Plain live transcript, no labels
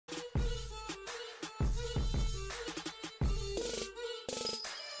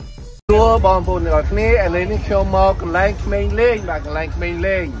bom phun ở đây anh lên show mò cái lạnh mình lên và cái lạnh mình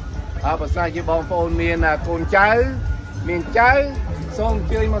lên bữa sáng chỉ bom phun miền cồn cháu xong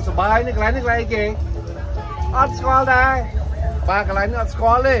chơi mà sờ bài cái này kì ớt squall đây và cái này ớt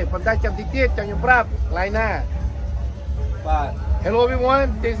squall lên phần tay chậm tiết trong những prep cái này but hello everyone,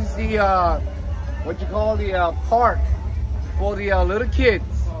 this is the what you call the park for the little kids.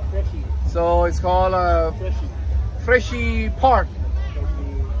 So it's called Ruessei Park.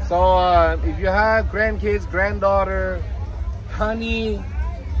 So if you have grandkids, granddaughter, honey,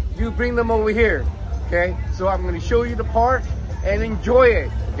 you bring them over here. Okay, so I'm going to show you the park and enjoy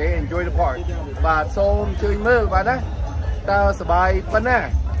it. Okay, enjoy the park. But so chơi mơ bạn đó, ta sờ bài bên nè.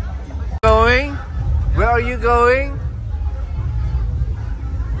 Going? Where are you going?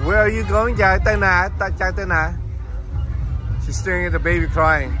 Where are you going? Chạy tới nào? Chạy tới nào? She's staring at the baby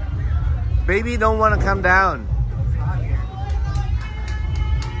crying. Baby don't want to come down.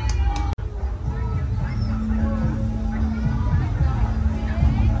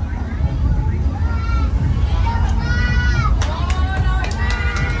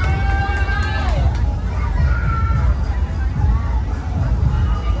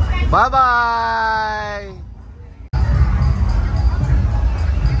 Bye bye.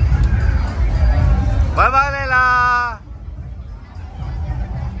 Bye bye Leila.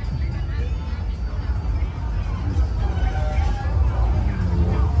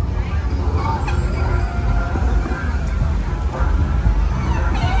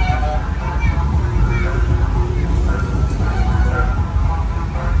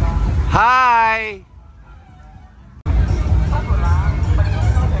 Hi.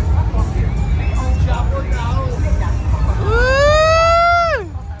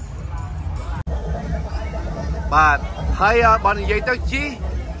 Bạn hay bạn vậy tao chi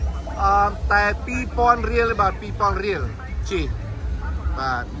tại pipon real bạn pipon real chi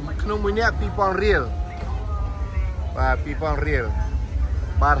bạn không muốn nhắc pipon real và pipon real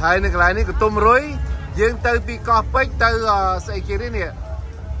bạn hay này cái này cái tôm rối dương từ pi cọp bách từ xây kia đấy nè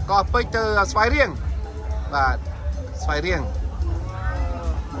cọp bách từ xoay riêng bạn xoay riêng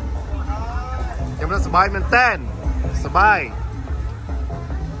cho nó sờ bài mình tên sờ bài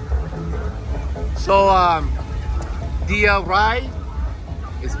so the ride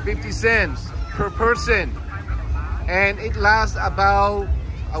is 50 cents per person and it lasts about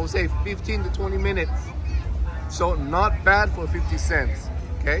I would say 15 to 20 minutes, so not bad for 50 cents.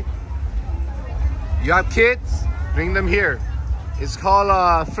 Okay, you have kids, bring them here. It's called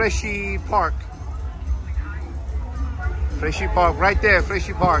Ruessei Park. Ruessei Park right there,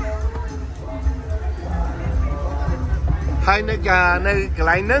 Ruessei Park. Hai nơi cái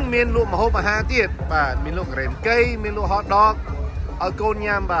lại nâng miền lụa mà hôm mà ha tiệt bạn miền lụa rèn cây miền lụa hot dog ở côn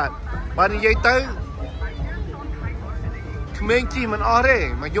nham bạn như vậy tới mình chỉ mình ở đây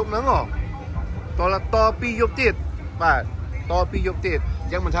mà dục nó ngỏ to là to pi dục tiệt bạn to pi dục tiệt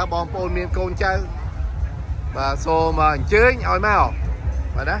chẳng mình thao bom pôn miền côn chơi và so mà chơi oi màu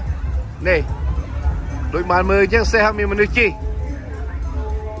bạn đó này đôi màn mười chắc xe ham mình được chi.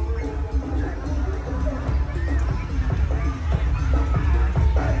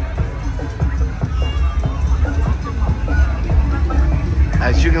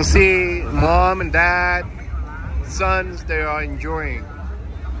 As you can see, mom and dad, sons, they are enjoying.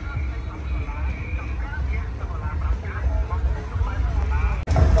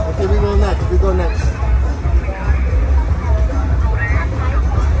 Okay, we go next. We go next.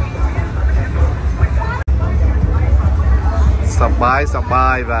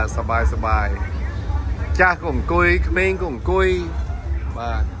 Sabay và sabay. Cha cũng cùi, mình cũng cùi.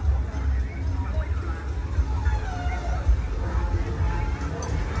 Và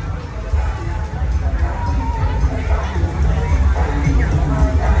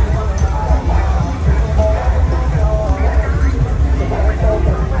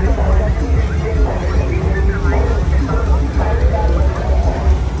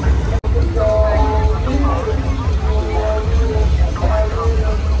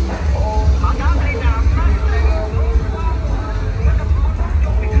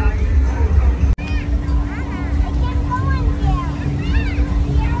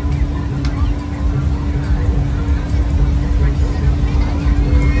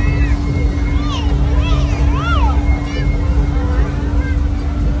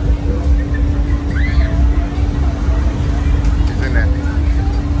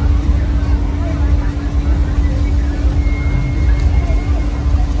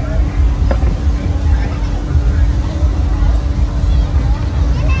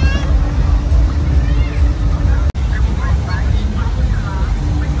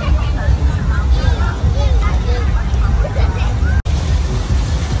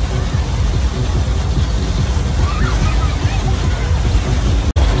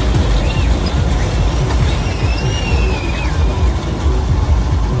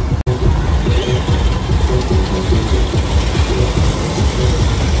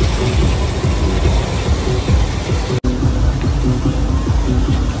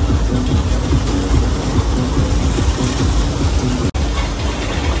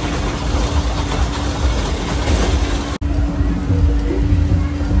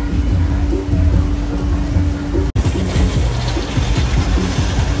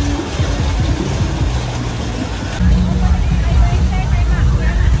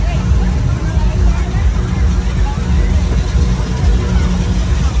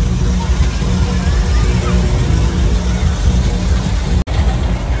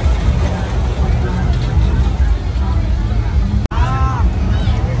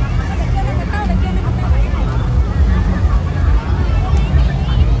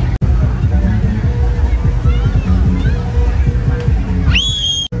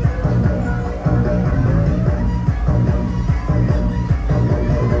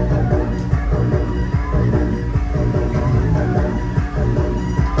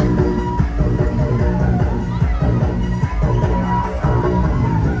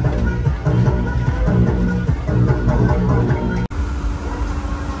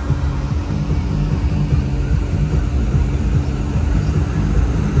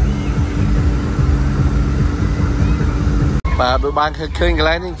bà đôi bạn khơi cái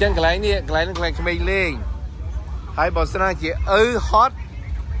này nên chân cái này cái mình lên hai bỏ sang chỉ hot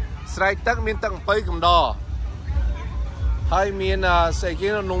sài tắc miền tắc bay cầm đỏ hai miền sài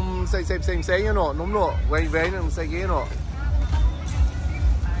kia nó nôm sài như nó nôm nó về nó sài kia nó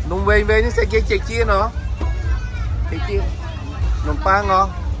nôm về nó sài kia chạy chia nó chạy chia nôm pang nó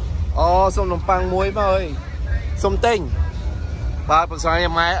xong nôm pang muối mà ơi xong tinh bà bỏ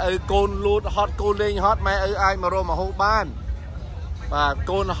sang mẹ côn lút hot côn lên hot mẹ ai mà rồi mà hô ban bà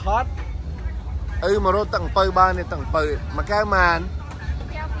côn hot mà rồi tặng bay ban này tặng bay mà cái màn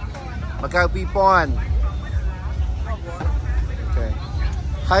mà cao pi pon okay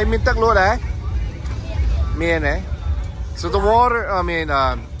hai miền tắc luôn đấy miền này so the water I mean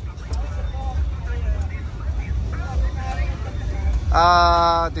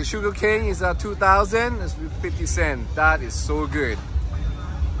the sugar cane is 2,000. It's 50 cents. That is so good.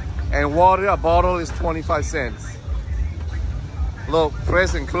 And water, a bottle is 25 cents. Look,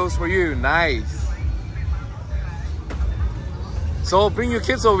 fresh and close for you. Nice. So bring your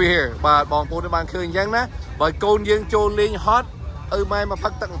kids over here. Bà bọn cô bạn khơi dân á. Bởi côn dân trôn lên hot. Mai mà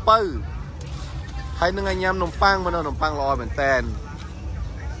phát tặng bơ. Hay nâng anh em nồng pang mà nó nồng pang lòi mình tên.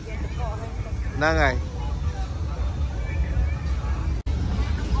 Nâng này.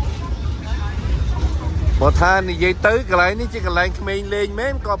 Một thang thì dây tới cái này chỉ cái lạnh mình lên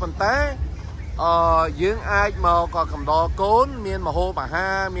mến coi phần té dưỡng ai mà có cầm đo cốn miền mà hô bà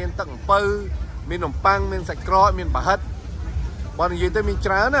ha miền tặng pư miền nồng pang miền sạch cỏ miền bà hết bọn dây tới miền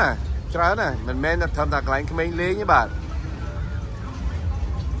trán nè mình men là thầm cái lạnh mình lên nhé bạn.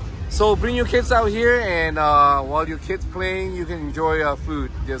 So bring your kids out here and while your kids playing you can enjoy food.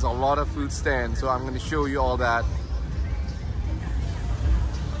 There's a lot of food stands, so I'm going to show you all that.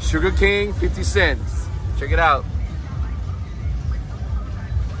 Sugar cane 50 cents. Check it out.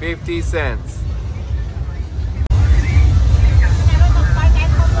 50 cents.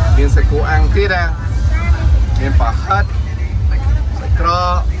 Miền sạch cổ ăn tiết à. Miền bà hết. Sạch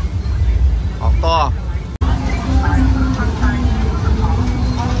cỏ. Học to.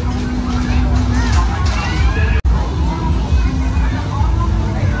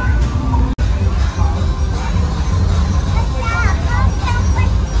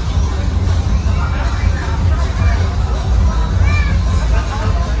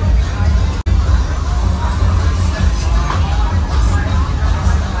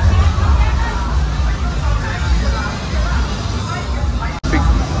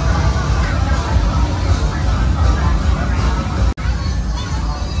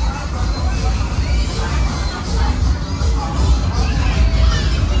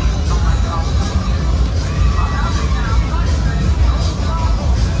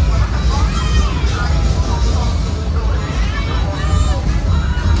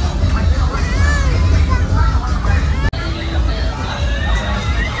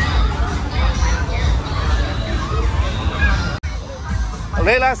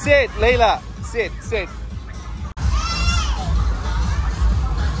 Layla, sit. Layla, sit.